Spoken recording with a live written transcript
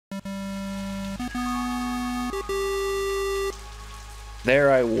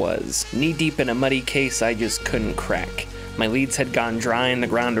There I was, knee-deep in a muddy case I just couldn't crack. My leads had gone dry and the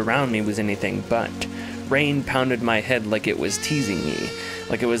ground around me was anything but. Rain pounded my head like it was teasing me,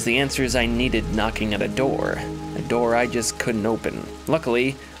 like it was the answers I needed knocking at a door I just couldn't open.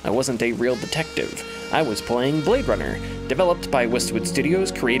 Luckily, I wasn't a real detective. I was playing Blade Runner, developed by Westwood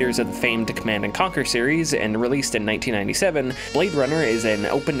Studios, creators of the famed Command & Conquer series, and released in 1997. Blade Runner is an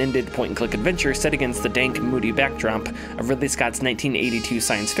open-ended point-and-click adventure set against the dank, moody backdrop of Ridley Scott's 1982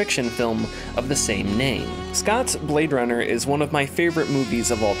 science fiction film of the same name. Scott's Blade Runner is one of my favorite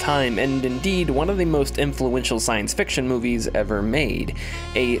movies of all time, and indeed one of the most influential science fiction movies ever made.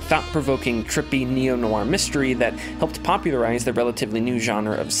 A thought-provoking, trippy neo-noir mystery that helped popularize the relatively new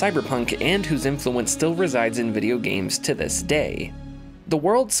genre of cyberpunk and whose influence still resides in video games to this day. The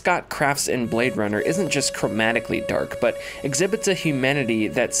world Scott crafts in Blade Runner isn't just chromatically dark, but exhibits a humanity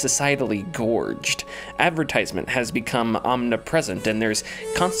that's societally gorged. Advertisement has become omnipresent, and there's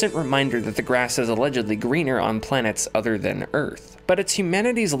constant reminder that the grass is allegedly greener on planets other than Earth. But it's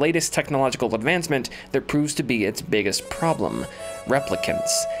humanity's latest technological advancement that proves to be its biggest problem: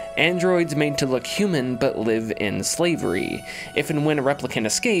 replicants. Androids made to look human but live in slavery. If and when a replicant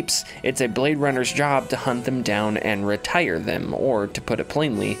escapes, it's a Blade Runner's job to hunt them down and retire them, or to put it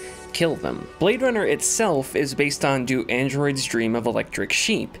plainly, kill them. Blade Runner itself is based on Do Androids Dream of Electric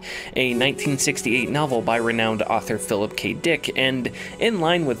Sheep, a 1968 novel by renowned author Philip K. Dick, and in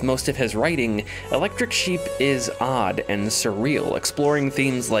line with most of his writing, Electric Sheep is odd and surreal, exploring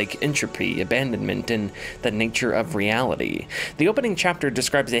themes like entropy, abandonment, and the nature of reality. The opening chapter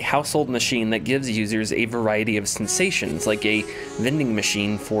describes a household machine that gives users a variety of sensations, like a vending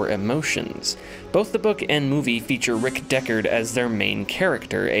machine for emotions. Both the book and movie feature Rick Deckard as their main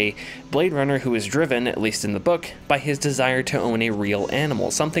character, a Blade Runner who is driven, at least in the book, by his desire to own a real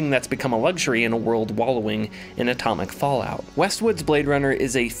animal, something that's become a luxury in a world wallowing in atomic fallout. Westwood's Blade Runner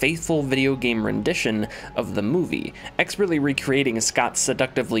is a faithful video game rendition of the movie, expertly recreating Scott's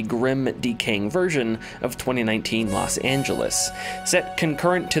seductively grim, decaying version of 2019 Los Angeles. Set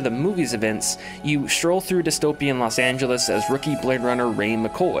concurrent to the movie's events, you stroll through dystopian Los Angeles as rookie Blade Runner Ray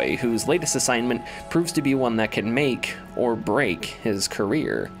McCoy, whose latest assignment proves to be one that can make or break his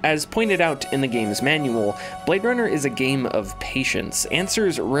career. As pointed out in the game's manual, Blade Runner is a game of patience.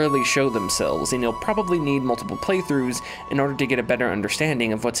 Answers rarely show themselves, and you'll probably need multiple playthroughs in order to get a better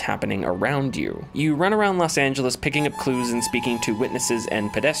understanding of what's happening around you. You run around Los Angeles picking up clues and speaking to witnesses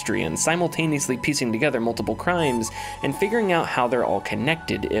and pedestrians, simultaneously piecing together multiple crimes and figuring out how they're all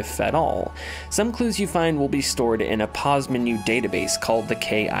connected, if at all. Some clues you find will be stored in a pause menu database called the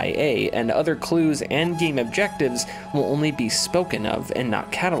KIA, and other clues and game objectives will only be spoken of and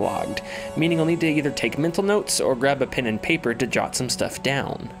not cataloged, meaning you'll need to either take mental notes or grab a pen and paper to jot some stuff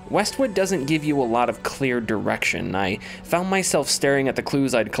down. Westwood doesn't give you a lot of clear direction. I found myself staring at the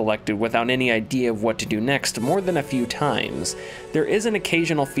clues I'd collected without any idea of what to do next more than a few times. There is an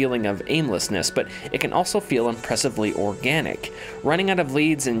occasional feeling of aimlessness, but it can also feel impressively organic. Running out of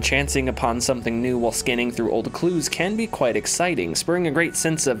leads and chancing upon something new while scanning through old clues can be quite exciting, spurring a great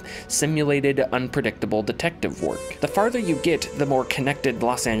sense of simulated, unpredictable detective work. The farther you get, the more connected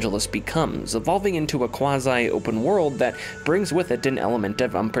Los Angeles becomes, evolving into a quasi-open world that brings with it an element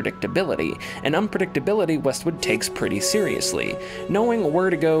of unpredictability, and unpredictability Westwood takes pretty seriously. Knowing where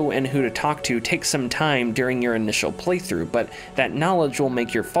to go and who to talk to takes some time during your initial playthrough, but that knowledge will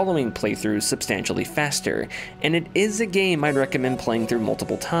make your following playthroughs substantially faster, and it is a game I'd recommend playing through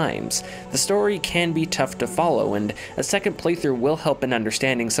multiple times. The story can be tough to follow, and a second playthrough will help in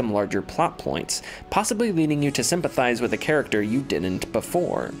understanding some larger plot points, possibly leading you to sympathize with a character you didn't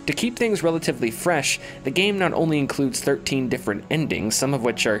before. To keep things relatively fresh, the game not only includes 13 different endings, some of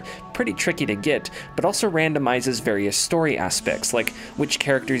which are pretty tricky to get, but also randomizes various story aspects, like which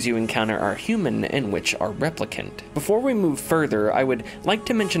characters you encounter are human and which are replicant. Before we move further, I would like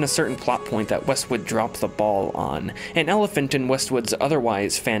to mention a certain plot point that Westwood dropped the ball on, an elephant in Westwood's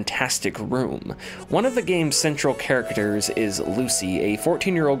otherwise fantastic room. One of the game's central characters is Lucy, a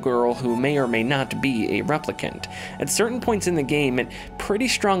 14-year-old girl who may or may not be a replicant. At certain points in the game, it pretty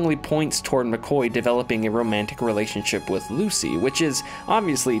strongly points toward McCoy developing a romantic relationship with Lucy, which is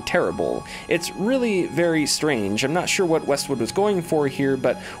obviously terrible. It's really very strange. I'm not sure what Westwood was going for here,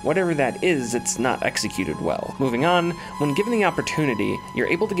 but whatever that is, it's not executed well. Moving on, when given the opportunity, you're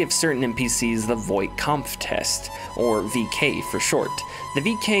able to give certain NPCs the Voight-Kampff test, or VK for short. The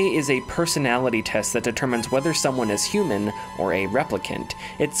VK is a personality test that determines whether someone is human or a replicant.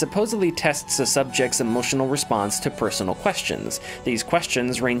 It supposedly tests a subject's emotional response to personal questions, these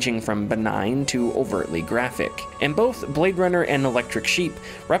questions ranging from benign to overtly graphic. In both Blade Runner and Electric Sheep,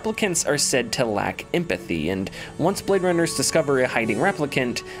 replicants are said to lack empathy, and once Blade Runners discover a hiding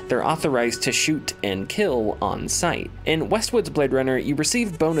replicant, they're authorized to shoot and kill on sight. In Westwood's Blade Runner, you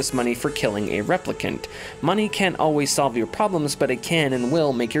receive bonus money for killing a replicant. Money can't always solve your problems, but it can and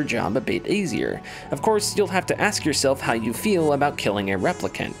will make your job a bit easier. Of course, you'll have to ask yourself how you feel about killing a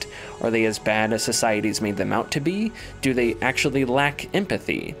replicant. Are they as bad as society's made them out to be? Do they actually lack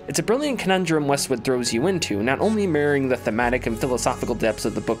empathy? It's a brilliant conundrum Westwood throws you into, not only mirroring the thematic and philosophical depths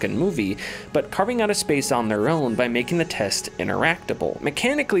of the book and movie, but carving out a space on their own by making the test interactable.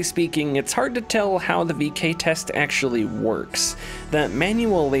 Mechanically speaking, it's hard to tell how the VK test actually works. The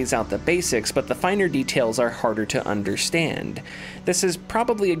manual lays out the basics, but the finer details are harder to understand. This is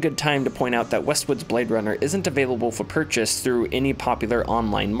probably a good time to point out that Westwood's Blade Runner isn't available for purchase through any popular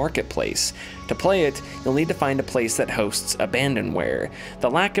online marketplace. To play it, you'll need to find a place that hosts abandonware.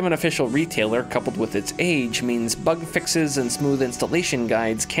 The lack of an official retailer coupled with its age means bug fixes and smooth installation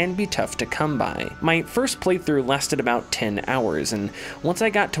guides can be tough to come by. My first playthrough lasted about 10 hours, and once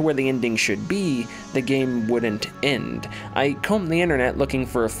I got to where the ending should be, the game wouldn't end. I combed the internet looking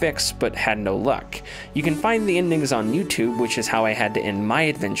for a fix, but had no luck. You can find the endings on YouTube, which is how I had to end my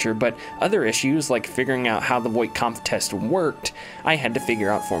adventure, but other issues like figuring out how the Voight-Kampff test worked, I had to figure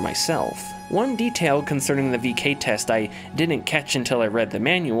out for myself. One detail concerning the VK test I didn't catch until I read the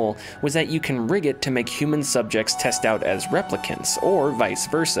manual was that you can rig it to make human subjects test out as replicants, or vice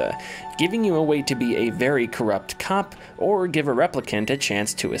versa, giving you a way to be a very corrupt cop or give a replicant a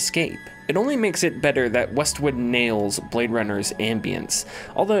chance to escape. It only makes it better that Westwood nails Blade Runner's ambience.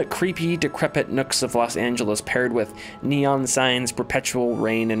 All the creepy, decrepit nooks of Los Angeles paired with neon signs, perpetual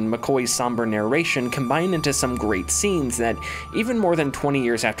rain, and McCoy's somber narration combine into some great scenes that, even more than 20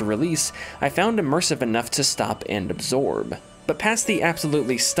 years after release, I found immersive enough to stop and absorb. But past the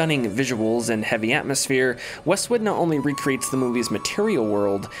absolutely stunning visuals and heavy atmosphere, Westwood not only recreates the movie's material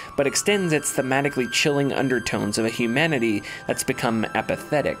world, but extends its thematically chilling undertones of a humanity that's become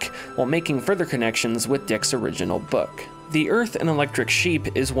apathetic, while making further connections with Dick's original book. The Earth in Electric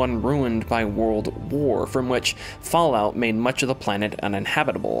Sheep is one ruined by World War, from which fallout made much of the planet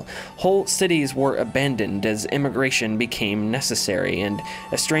uninhabitable. Whole cities were abandoned as immigration became necessary, and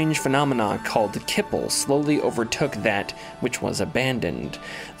a strange phenomenon called kipple slowly overtook that which was abandoned.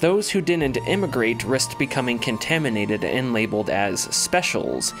 Those who didn't immigrate risked becoming contaminated and labeled as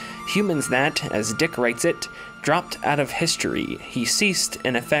specials, humans that, as Dick writes it, dropped out of history. He ceased,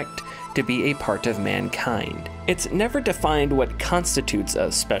 in effect, to be a part of mankind. It's never defined what constitutes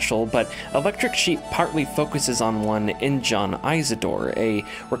a special, but Electric Sheep partly focuses on one in John Isidore, a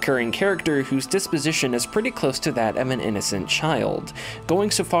recurring character whose disposition is pretty close to that of an innocent child,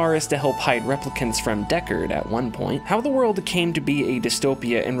 going so far as to help hide replicants from Deckard at one point. How the world came to be a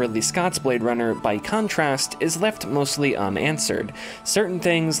dystopia in Ridley Scott's Blade Runner, by contrast, is left mostly unanswered. Certain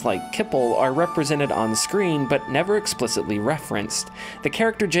things, like kipple, are represented on screen but never explicitly referenced. The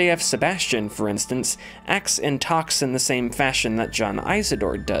character J.F. Sebastian, for instance, acts and talks in the same fashion that John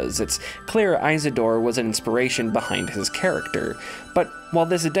Isidore does. It's clear Isidore was an inspiration behind his character. But while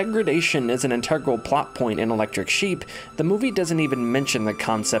this degradation is an integral plot point in Electric Sheep, the movie doesn't even mention the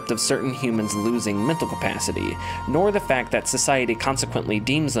concept of certain humans losing mental capacity, nor the fact that society consequently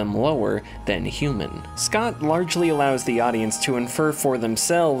deems them lower than human. Scott largely allows the audience to infer for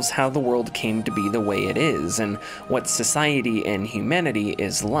themselves how the world came to be the way it is, and what society and humanity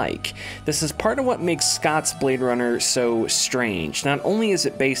is like. This is part of what makes Scott's Blade Runner so strange. Not only is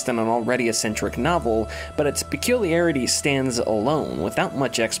it based on an already eccentric novel, but its peculiarity stands alone, without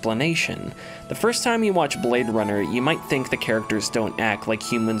much explanation. The first time you watch Blade Runner, you might think the characters don't act like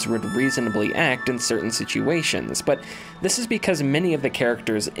humans would reasonably act in certain situations, but this is because many of the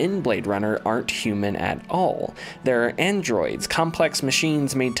characters in Blade Runner aren't human at all. They're androids, complex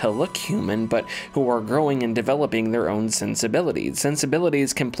machines made to look human, but who are growing and developing their own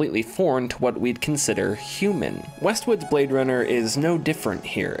sensibilities completely foreign to what we'd consider human. Westwood's Blade Runner is no different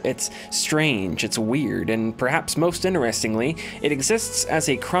here. It's strange, it's weird, and perhaps most interestingly, it exists as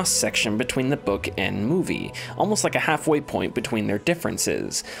a cross-section between the book and movie, almost like a halfway point between their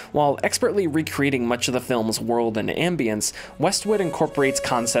differences. While expertly recreating much of the film's world and ambience, Westwood incorporates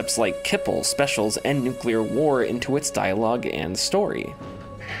concepts like kipple, specials, and nuclear war into its dialogue and story.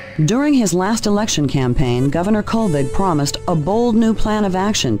 During his last election campaign, Governor Kolvig promised a bold new plan of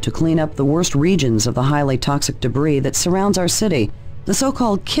action to clean up the worst regions of the highly toxic debris that surrounds our city, the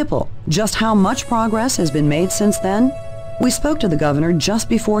so-called kipple. Just how much progress has been made since then? We spoke to the governor just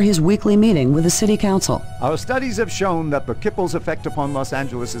before his weekly meeting with the city council. Our studies have shown that the kipple's effect upon Los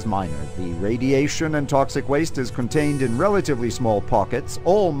Angeles is minor. The radiation and toxic waste is contained in relatively small pockets,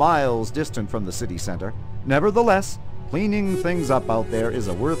 all miles distant from the city center. Nevertheless, cleaning things up out there is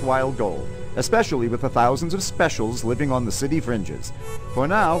a worthwhile goal, especially with the thousands of specials living on the city fringes. For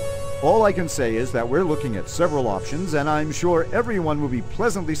now, all I can say is that we're looking at several options, and I'm sure everyone will be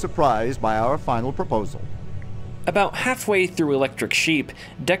pleasantly surprised by our final proposal. About halfway through Electric Sheep,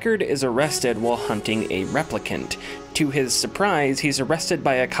 Deckard is arrested while hunting a replicant. To his surprise, he's arrested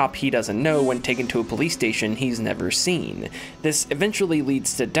by a cop he doesn't know and taken to a police station he's never seen. This eventually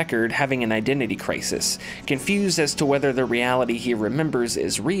leads to Deckard having an identity crisis, confused as to whether the reality he remembers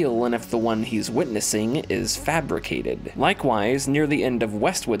is real and if the one he's witnessing is fabricated. Likewise, near the end of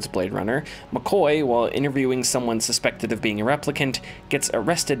Westwood's Blade Runner, McCoy, while interviewing someone suspected of being a replicant, gets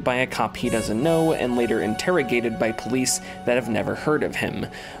arrested by a cop he doesn't know and later interrogated by police that have never heard of him.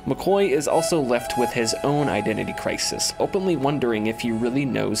 McCoy is also left with his own identity crisis, openly wondering if he really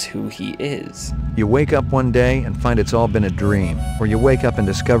knows who he is. You wake up one day and find it's all been a dream, or you wake up and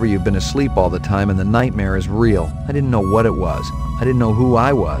discover you've been asleep all the time and the nightmare is real. I didn't know what it was. I didn't know who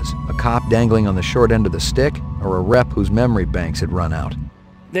I was, a cop dangling on the short end of the stick, or a rep whose memory banks had run out.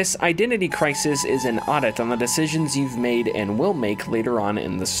 This identity crisis is an audit on the decisions you've made and will make later on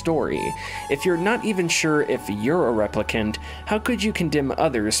in the story. If you're not even sure if you're a replicant, how could you condemn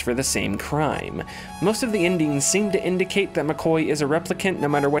others for the same crime? Most of the endings seem to indicate that McCoy is a replicant no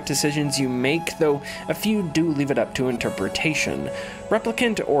matter what decisions you make, though a few do leave it up to interpretation.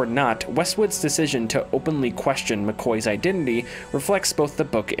 Replicant or not, Westwood's decision to openly question McCoy's identity reflects both the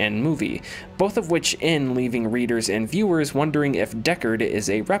book and movie, both of which end leaving readers and viewers wondering if Deckard is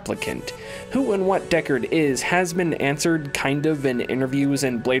a replicant. Who and what Deckard is has been answered kind of in interviews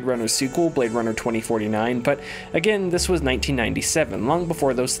in Blade Runner's sequel, Blade Runner 2049, but again, this was 1997, long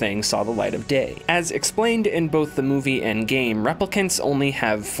before those things saw the light of day. As explained in both the movie and game, replicants only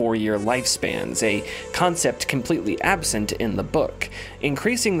have 4-year lifespans, a concept completely absent in the book.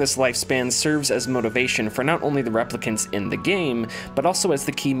 Increasing this lifespan serves as motivation for not only the replicants in the game, but also as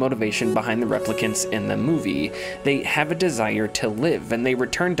the key motivation behind the replicants in the movie. They have a desire to live, and they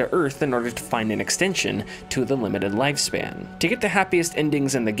return to Earth in order to find an extension to the limited lifespan. To get the happiest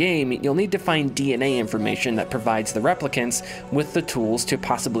endings in the game, you'll need to find DNA information that provides the replicants with the tools to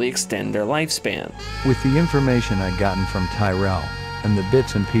possibly extend their lifespan. With the information I'd gotten from Tyrell, and the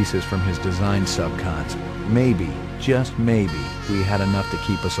bits and pieces from his design subcons, maybe, just maybe, we had enough to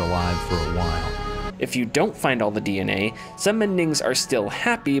keep us alive for a while. If you don't find all the DNA, some endings are still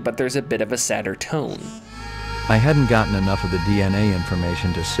happy, but there's a bit of a sadder tone. I hadn't gotten enough of the DNA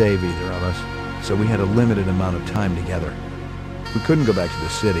information to save either of us, so we had a limited amount of time together. We couldn't go back to the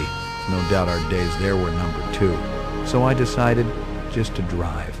city. No doubt our days there were numbered too. So I decided just to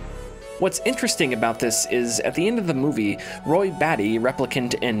drive. What's interesting about this is, at the end of the movie, Roy Batty,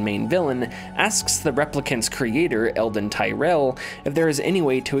 replicant and main villain, asks the replicant's creator, Eldon Tyrell, if there is any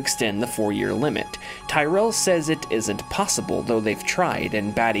way to extend the 4-year limit. Tyrell says it isn't possible, though they've tried,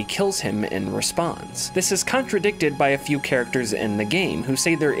 and Batty kills him in response. This is contradicted by a few characters in the game, who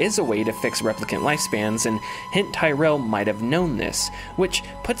say there is a way to fix replicant lifespans, and hint Tyrell might have known this, which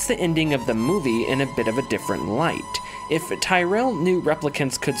puts the ending of the movie in a bit of a different light. If Tyrell knew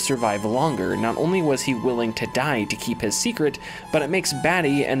replicants could survive longer, not only was he willing to die to keep his secret, but it makes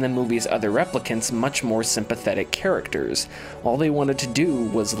Batty and the movie's other replicants much more sympathetic characters. All they wanted to do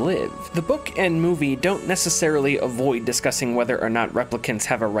was live. The book and movie don't necessarily avoid discussing whether or not replicants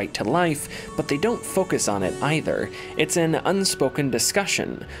have a right to life, but they don't focus on it either. It's an unspoken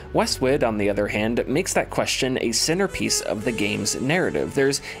discussion. Westwood, on the other hand, makes that question a centerpiece of the game's narrative.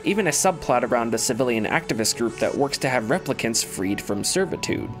 There's even a subplot around a civilian activist group that works to have replicants freed from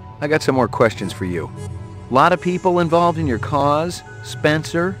servitude. I got some more questions for you. Lot of people involved in your cause,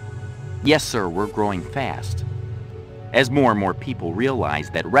 Spencer? Yes, sir, we're growing fast. As more and more people realize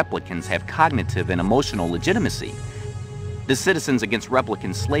that replicants have cognitive and emotional legitimacy, the Citizens Against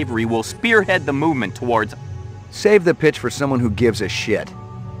Replicant Slavery will spearhead the movement towards... Save the pitch for someone who gives a shit.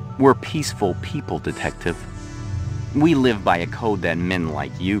 We're peaceful people, Detective. We live by a code that men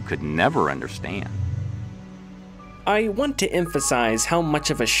like you could never understand. I want to emphasize how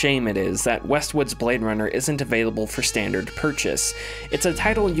much of a shame it is that Westwood's Blade Runner isn't available for standard purchase. It's a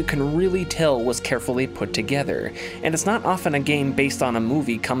title you can really tell was carefully put together, and it's not often a game based on a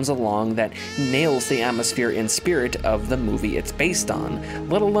movie comes along that nails the atmosphere and spirit of the movie it's based on,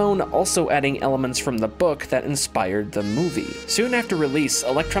 let alone also adding elements from the book that inspired the movie. Soon after release,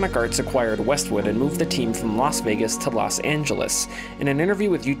 Electronic Arts acquired Westwood and moved the team from Las Vegas to Los Angeles. In an interview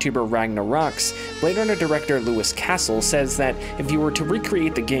with YouTuber RagnarRox, Blade Runner director Lewis Hassel says that if you were to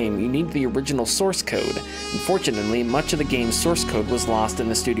recreate the game, you need the original source code. Unfortunately, much of the game's source code was lost in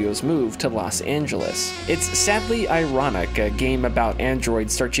the studio's move to Los Angeles. It's sadly ironic, a game about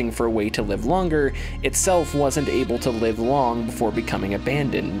androids searching for a way to live longer itself wasn't able to live long before becoming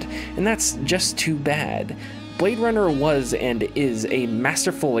abandoned, and that's just too bad. Blade Runner was and is a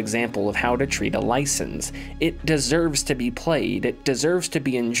masterful example of how to treat a license. It deserves to be played, it deserves to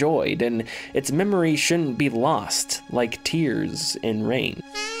be enjoyed, and its memory shouldn't be lost, like tears in rain.